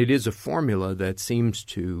 And it is a formula that seems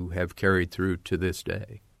to have carried through to this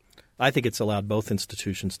day. I think it's allowed both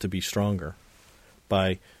institutions to be stronger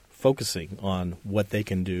by focusing on what they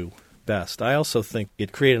can do best. I also think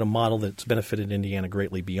it created a model that's benefited Indiana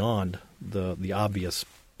greatly beyond the obvious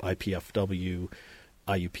IPFW,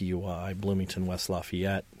 IUPUI, Bloomington, West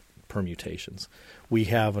Lafayette permutations. We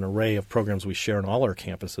have an array of programs we share on all our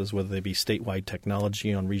campuses, whether they be statewide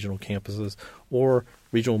technology on regional campuses or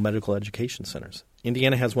regional medical education centers.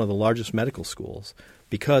 Indiana has one of the largest medical schools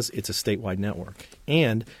because it's a statewide network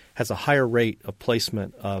and has a higher rate of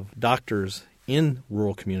placement of doctors in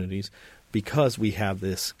rural communities because we have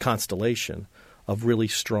this constellation of really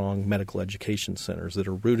strong medical education centers that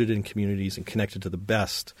are rooted in communities and connected to the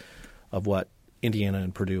best of what Indiana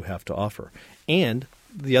and Purdue have to offer, and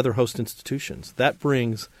the other host institutions. That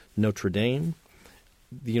brings Notre Dame,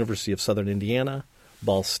 the University of Southern Indiana,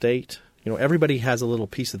 Ball State. Everybody has a little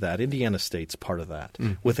piece of that. Indiana State's part of that,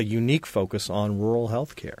 with a unique focus on rural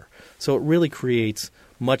health care. So it really creates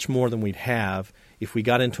much more than we'd have if we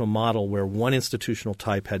got into a model where one institutional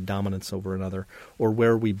type had dominance over another, or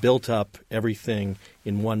where we built up everything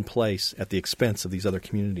in one place at the expense of these other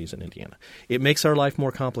communities in Indiana. It makes our life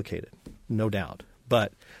more complicated, no doubt,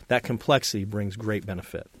 but that complexity brings great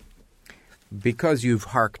benefit. Because you've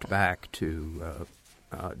harked back to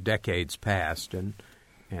decades past and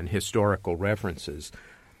historical references,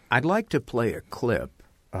 I'd like to play a clip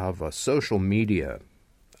of a social media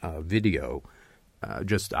video,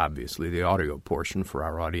 just obviously the audio portion for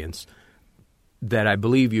our audience, that I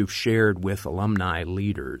believe you've shared with alumni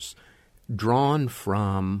leaders, drawn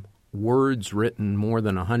from words written more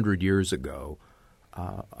than 100 years ago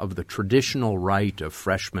of the traditional rite of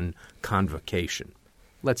freshman convocation.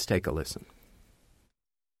 Let's take a listen.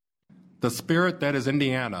 The spirit that is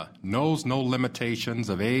Indiana knows no limitations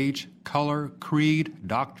of age, color, creed,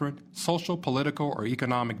 doctrine, social, political, or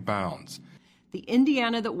economic bounds. The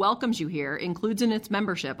Indiana that welcomes you here includes in its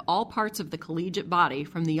membership all parts of the collegiate body,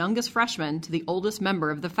 from the youngest freshman to the oldest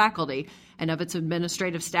member of the faculty and of its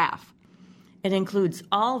administrative staff. It includes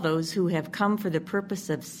all those who have come for the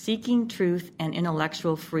purpose of seeking truth and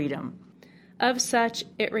intellectual freedom. Of such,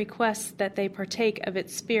 it requests that they partake of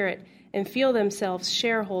its spirit and feel themselves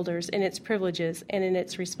shareholders in its privileges and in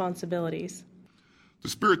its responsibilities. The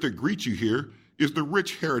spirit that greets you here is the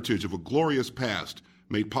rich heritage of a glorious past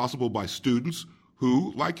made possible by students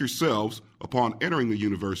who, like yourselves, upon entering the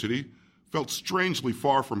university, felt strangely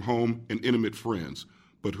far from home and intimate friends,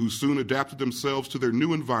 but who soon adapted themselves to their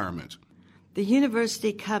new environment. The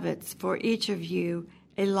university covets for each of you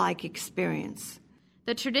a like experience.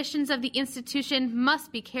 The traditions of the institution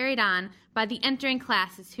must be carried on by the entering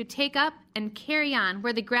classes who take up and carry on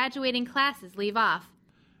where the graduating classes leave off.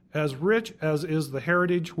 As rich as is the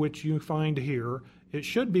heritage which you find here, it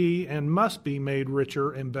should be and must be made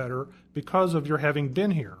richer and better because of your having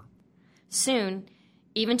been here. Soon,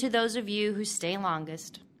 even to those of you who stay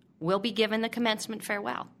longest, will be given the commencement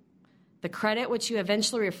farewell. The credit which you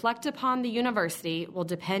eventually reflect upon the university will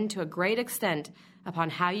depend to a great extent upon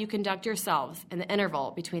how you conduct yourselves in the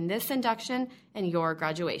interval between this induction and your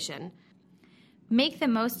graduation. Make the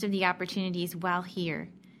most of the opportunities while here.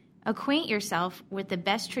 Acquaint yourself with the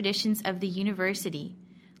best traditions of the university.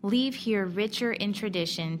 Leave here richer in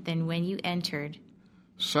tradition than when you entered.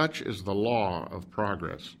 Such is the law of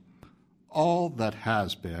progress. All that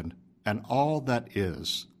has been and all that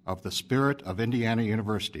is of the spirit of Indiana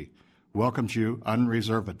University welcomes you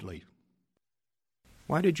unreservedly.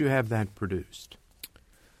 Why did you have that produced?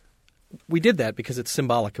 We did that because it's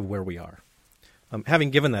symbolic of where we are. Having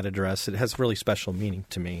given that address, it has really special meaning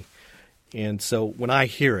to me. And so when I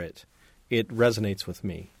hear it, it resonates with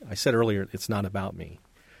me. I said earlier, it's not about me.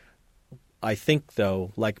 I think,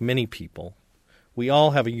 though, like many people, we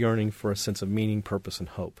all have a yearning for a sense of meaning, purpose, and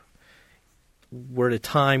hope. We're at a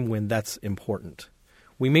time when that's important.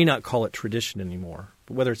 We may not call it tradition anymore,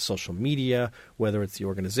 but whether it's social media, whether it's the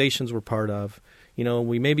organizations we're part of,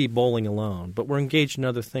 we may be bowling alone, but we're engaged in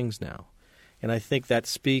other things now. And I think that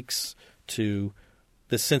speaks to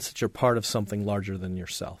the sense that you're part of something larger than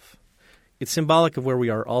yourself. It's symbolic of where we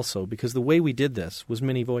are also because the way we did this was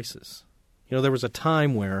many voices. There was a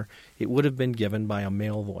time where it would have been given by a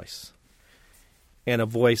male voice and a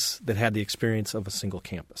voice that had the experience of a single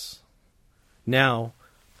campus. Now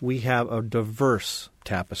we have a diverse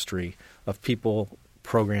tapestry of people,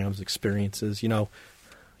 programs, experiences.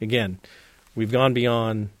 Again, we've gone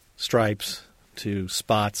beyond stripes to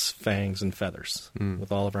spots, fangs, and feathers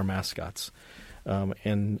with all of our mascots.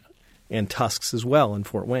 And tusks as well in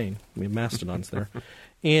Fort Wayne. We have mastodons there.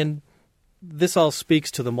 And this all speaks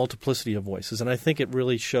to the multiplicity of voices. And I think it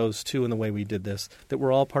really shows, too, in the way we did this, that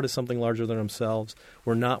we're all part of something larger than ourselves.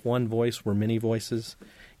 We're not one voice. We're many voices.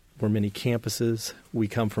 We're many campuses. We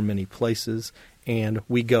come from many places. And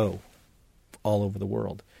we go all over the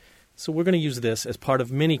world. So we're going to use this as part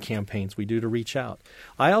of many campaigns we do to reach out.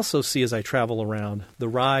 I also see, as I travel around, the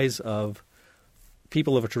rise of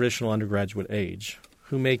people of a traditional undergraduate age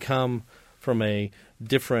who may come from a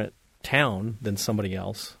different town than somebody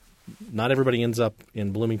else. Not everybody ends up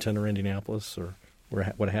in Bloomington or Indianapolis or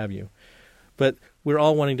what have you. But we're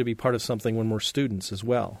all wanting to be part of something when we're students as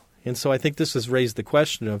well. And so I think this has raised the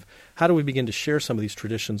question of how do we begin to share some of these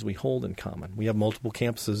traditions we hold in common? We have multiple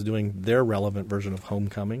campuses doing their relevant version of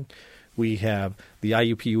homecoming. We have the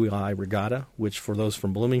IUPUI Regatta, which for those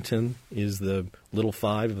from Bloomington is the Little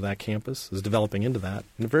Five of that campus, is developing into that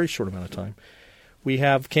in a very short amount of time. We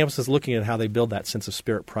have campuses looking at how they build that sense of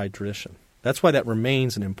spirit, pride, tradition. That's why that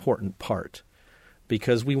remains an important part,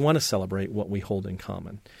 because we want to celebrate what we hold in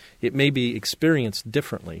common. It may be experienced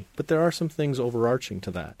differently, but there are some things overarching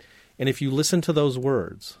to that. And if you listen to those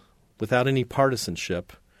words without any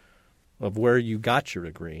partisanship of where you got your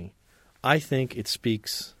degree, I think it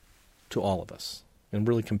speaks to all of us in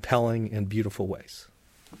really compelling and beautiful ways.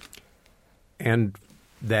 And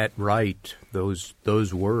that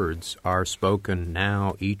those words are spoken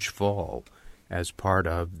now each fall as part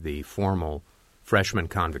of the formal freshman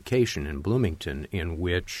convocation in Bloomington, in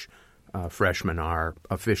which freshmen are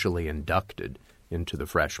officially inducted into the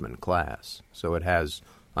freshman class. So it has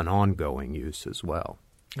an ongoing use as well.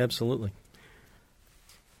 Absolutely.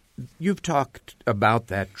 You've talked about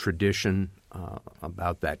that tradition,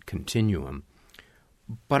 about that continuum,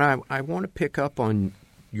 but I want to pick up on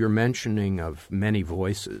your mentioning of many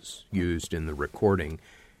voices used in the recording,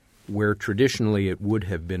 where traditionally it would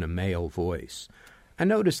have been a male voice. I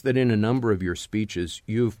noticed that in a number of your speeches,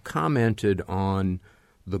 you've commented on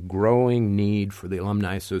the growing need for the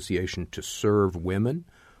Alumni Association to serve women,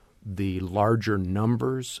 the larger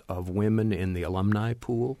numbers of women in the alumni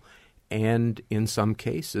pool, and in some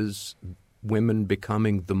cases, women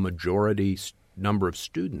becoming the majority number of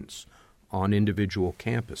students on individual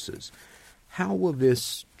campuses. How will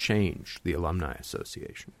this change the Alumni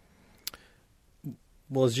Association?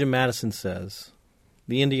 Well, as Jim Madison says,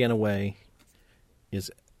 the Indiana way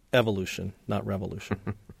is evolution, not revolution.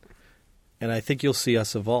 And I think you'll see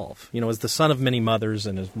us evolve. As the son of many mothers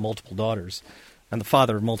and as multiple daughters, and the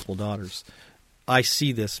father of multiple daughters, I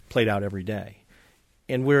see this played out every day.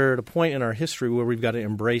 And we're at a point in our history where we've got to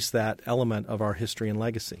embrace that element of our history and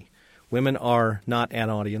legacy. Women are not an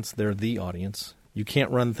audience, they're the audience. You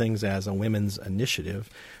can't run things as a women's initiative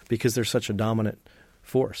because they're such a dominant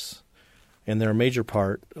force. And they're a major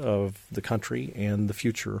part of the country and the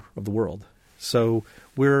future of the world. So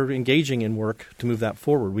we're engaging in work to move that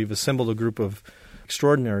forward. We've assembled a group of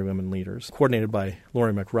extraordinary women leaders, coordinated by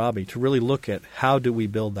Lori McRobbie, to really look at how do we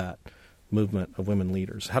build that movement of women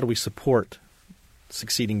leaders? How do we support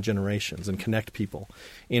succeeding generations and connect people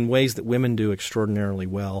in ways that women do extraordinarily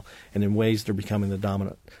well and in ways they're becoming the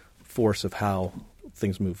dominant force of how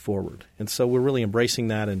things move forward. And so we're really embracing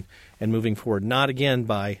that and moving forward, not again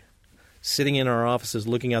by sitting in our offices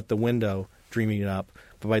looking out the window, dreaming it up,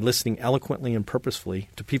 but by listening eloquently and purposefully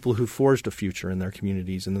to people who forged a future in their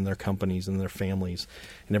communities and in their companies and their families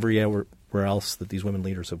and everywhere else that these women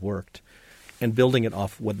leaders have worked, and building it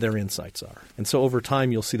off what their insights are. And so over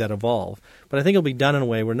time you'll see that evolve. But I think it'll be done in a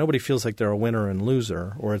way where nobody feels like they're a winner and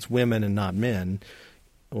loser, or it's women and not men,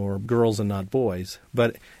 or girls and not boys,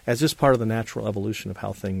 but as just part of the natural evolution of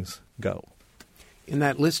how things go. In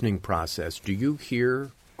that listening process, do you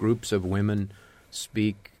hear groups of women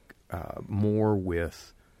speak more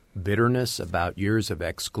with bitterness about years of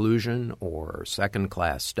exclusion or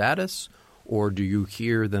second-class status, or do you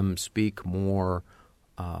hear them speak more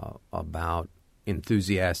about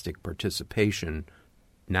enthusiastic participation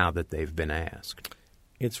now that they've been asked?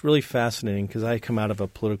 It's really fascinating because I come out of a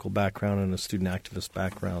political background and a student activist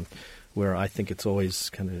background where I think it's always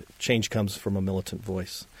kind of change comes from a militant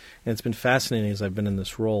voice. And it's been fascinating as I've been in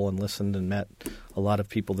this role and listened and met a lot of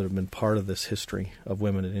people that have been part of this history of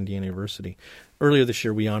women at Indiana University. Earlier this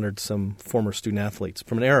year, we honored some former student athletes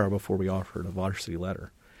from an era before we offered a varsity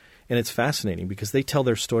letter. And it's fascinating because they tell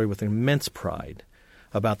their story with immense pride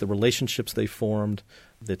about the relationships they formed,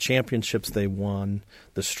 the championships they won,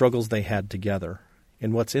 the struggles they had together.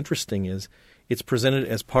 And what's interesting is it's presented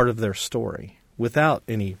as part of their story without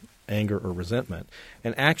any anger or resentment,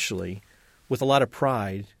 and actually with a lot of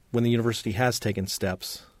pride when the university has taken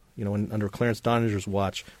steps. You know, under Clarence Doninger's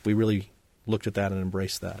watch, we really looked at that and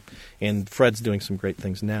embraced that. And Fred's doing some great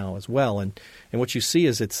things now as well. And what you see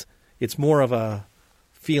is it's more of a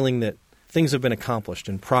feeling that things have been accomplished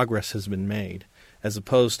and progress has been made, as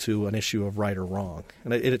opposed to an issue of right or wrong.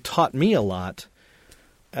 And it taught me a lot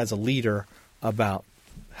as a leader about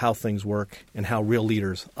how things work and how real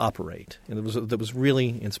leaders operate. And that was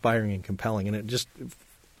really inspiring and compelling. And it just,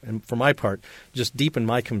 and for my part, just deepened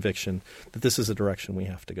my conviction that this is a direction we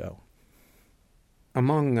have to go.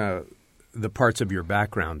 Among the parts of your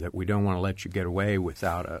background that we don't want to let you get away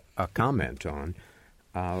without a comment on,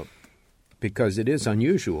 because it is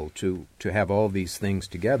unusual to have all these things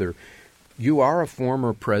together, you are a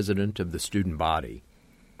former president of the student body.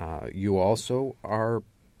 You also are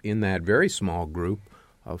in that very small group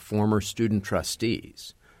of former student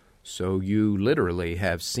trustees. So you literally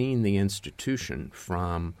have seen the institution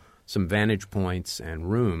from some vantage points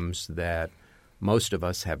and rooms that most of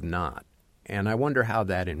us have not. And I wonder how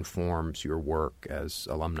that informs your work as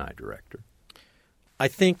alumni director. I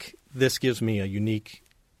think this gives me a unique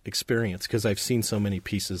experience because I've seen so many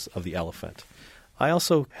pieces of the elephant. I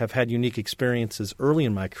also have had unique experiences early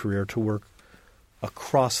in my career to work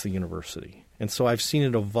across the university. And so I've seen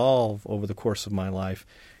it evolve over the course of my life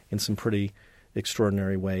in some pretty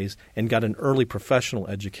extraordinary ways and got an early professional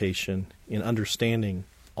education in understanding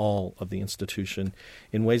all of the institution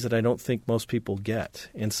in ways that I don't think most people get.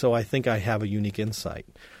 And so I think I have a unique insight.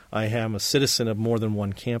 I am a citizen of more than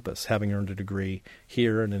one campus, having earned a degree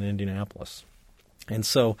here and in Indianapolis. And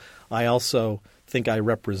so I also think I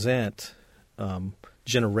represent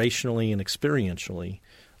generationally and experientially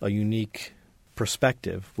a unique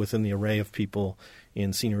perspective within the array of people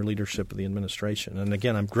in senior leadership of the administration. And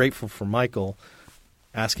again, I'm grateful for Michael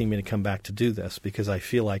asking me to come back to do this because I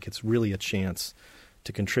feel like it's really a chance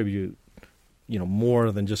to contribute,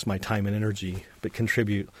 more than just my time and energy, but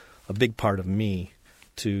contribute a big part of me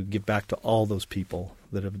to give back to all those people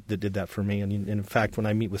that did that for me. And in fact, when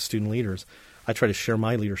I meet with student leaders, I try to share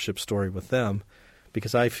my leadership story with them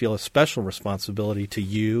because I feel a special responsibility to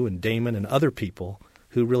you and Damon and other people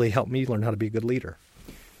who really helped me learn how to be a good leader.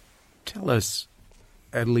 Tell us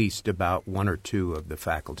at least about one or two of the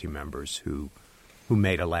faculty members who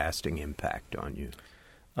made a lasting impact on you.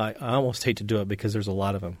 I almost hate to do it because there's a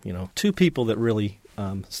lot of them. Two people that really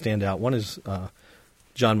stand out. One is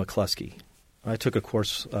John McCluskey. I took a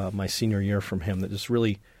course my senior year from him that just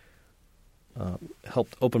really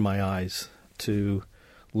helped open my eyes to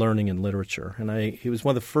learning and literature. And he was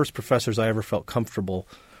one of the first professors I ever felt comfortable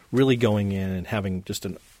really going in and having just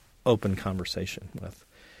an open conversation with.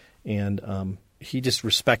 And he just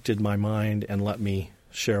respected my mind and let me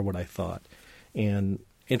share what I thought and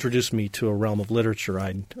introduced me to a realm of literature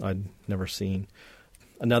I'd never seen.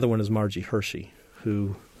 Another one is Margie Hershey,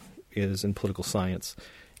 who is in political science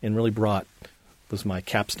and really was my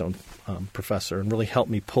capstone professor and really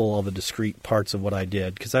helped me pull all the discrete parts of what I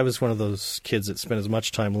did because I was one of those kids that spent as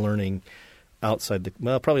much time learning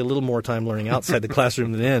probably a little more time learning outside the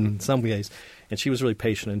classroom than in some ways. And she was really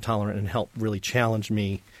patient and tolerant and helped really challenge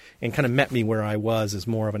me and kind of met me where I was as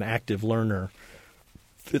more of an active learner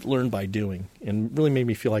that learned by doing, and really made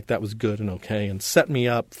me feel like that was good and okay, and set me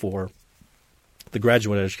up for the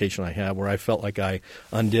graduate education I have, where I felt like I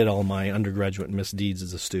undid all my undergraduate misdeeds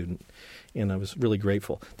as a student. And I was really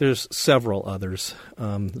grateful. There's several others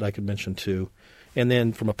that I could mention too. And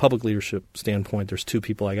then from a public leadership standpoint, there's two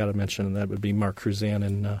people I got to mention, and that would be Mark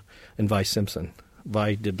Cruzan and Vi Simpson.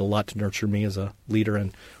 Vi did a lot to nurture me as a leader,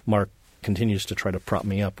 and Mark continues to try to prop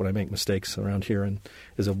me up when I make mistakes around here. And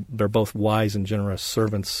they're both wise and generous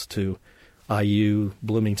servants to IU,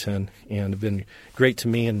 Bloomington, and have been great to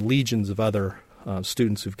me and legions of other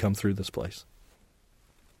students who've come through this place.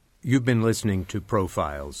 You've been listening to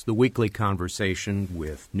Profiles, the weekly conversation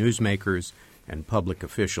with newsmakers and public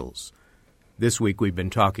officials. This week we've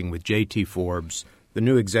been talking with J.T. Forbes, the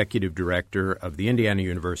new executive director of the Indiana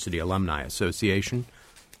University Alumni Association.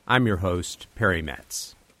 I'm your host, Perry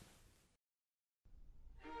Metz.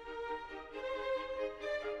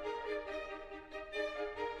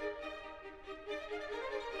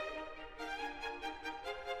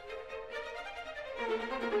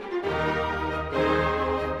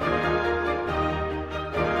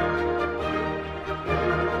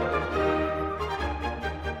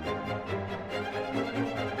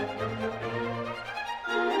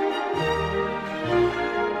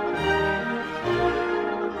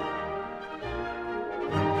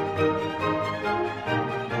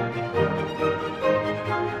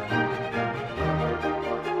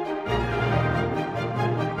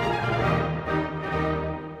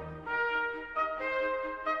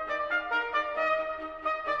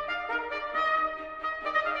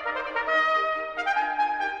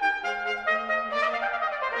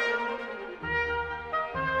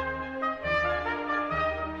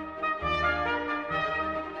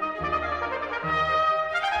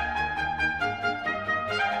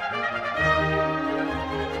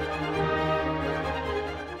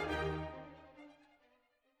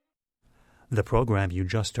 The program you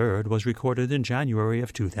just heard was recorded in January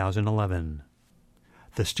of 2011.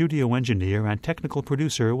 The studio engineer and technical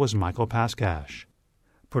producer was Michael Paskash.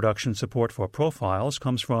 Production support for Profiles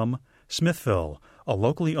comes from Smithville, a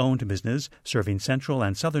locally owned business serving central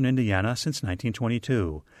and southern Indiana since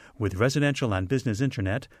 1922, with residential and business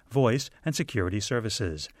internet, voice, and security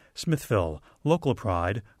services. Smithville, local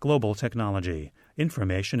pride, global technology.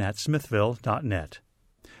 Information at smithville.net.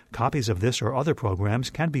 Copies of this or other programs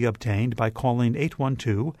can be obtained by calling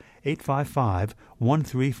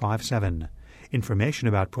 812-855-1357. Information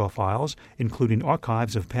about Profiles, including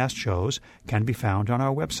archives of past shows, can be found on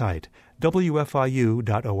our website,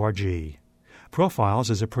 wfiu.org. Profiles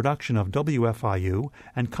is a production of WFIU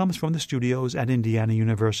and comes from the studios at Indiana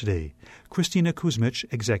University. Christina Kuzmich,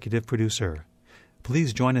 executive producer.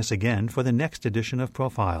 Please join us again for the next edition of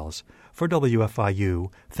Profiles. For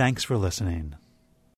WFIU, thanks for listening.